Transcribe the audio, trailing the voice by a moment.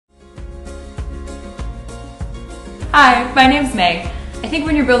Hi, my name's Meg. I think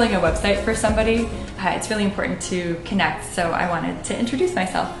when you're building a website for somebody, it's really important to connect, so I wanted to introduce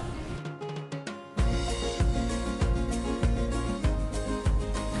myself.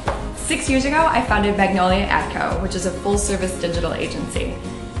 Six years ago, I founded Magnolia AdCo, which is a full-service digital agency.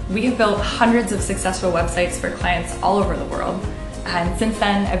 We have built hundreds of successful websites for clients all over the world. And since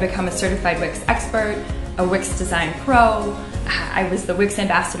then, I've become a certified Wix expert, a Wix Design Pro, I was the Wix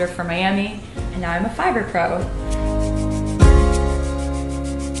ambassador for Miami, and now I'm a Fiverr Pro.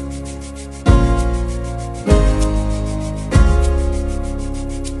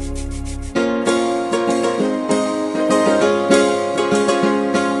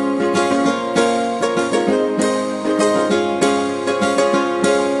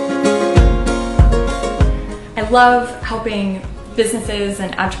 I love helping businesses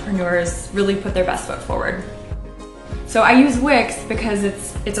and entrepreneurs really put their best foot forward. So I use Wix because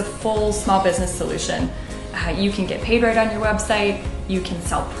it's a full small business solution. You can get paid right on your website, you can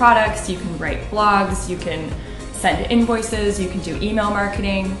sell products, you can write blogs, you can send invoices, you can do email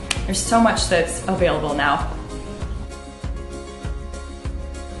marketing. There's so much that's available now.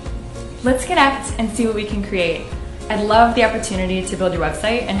 Let's connect and see what we can create. I'd love the opportunity to build your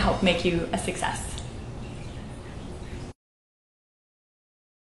website and help make you a success.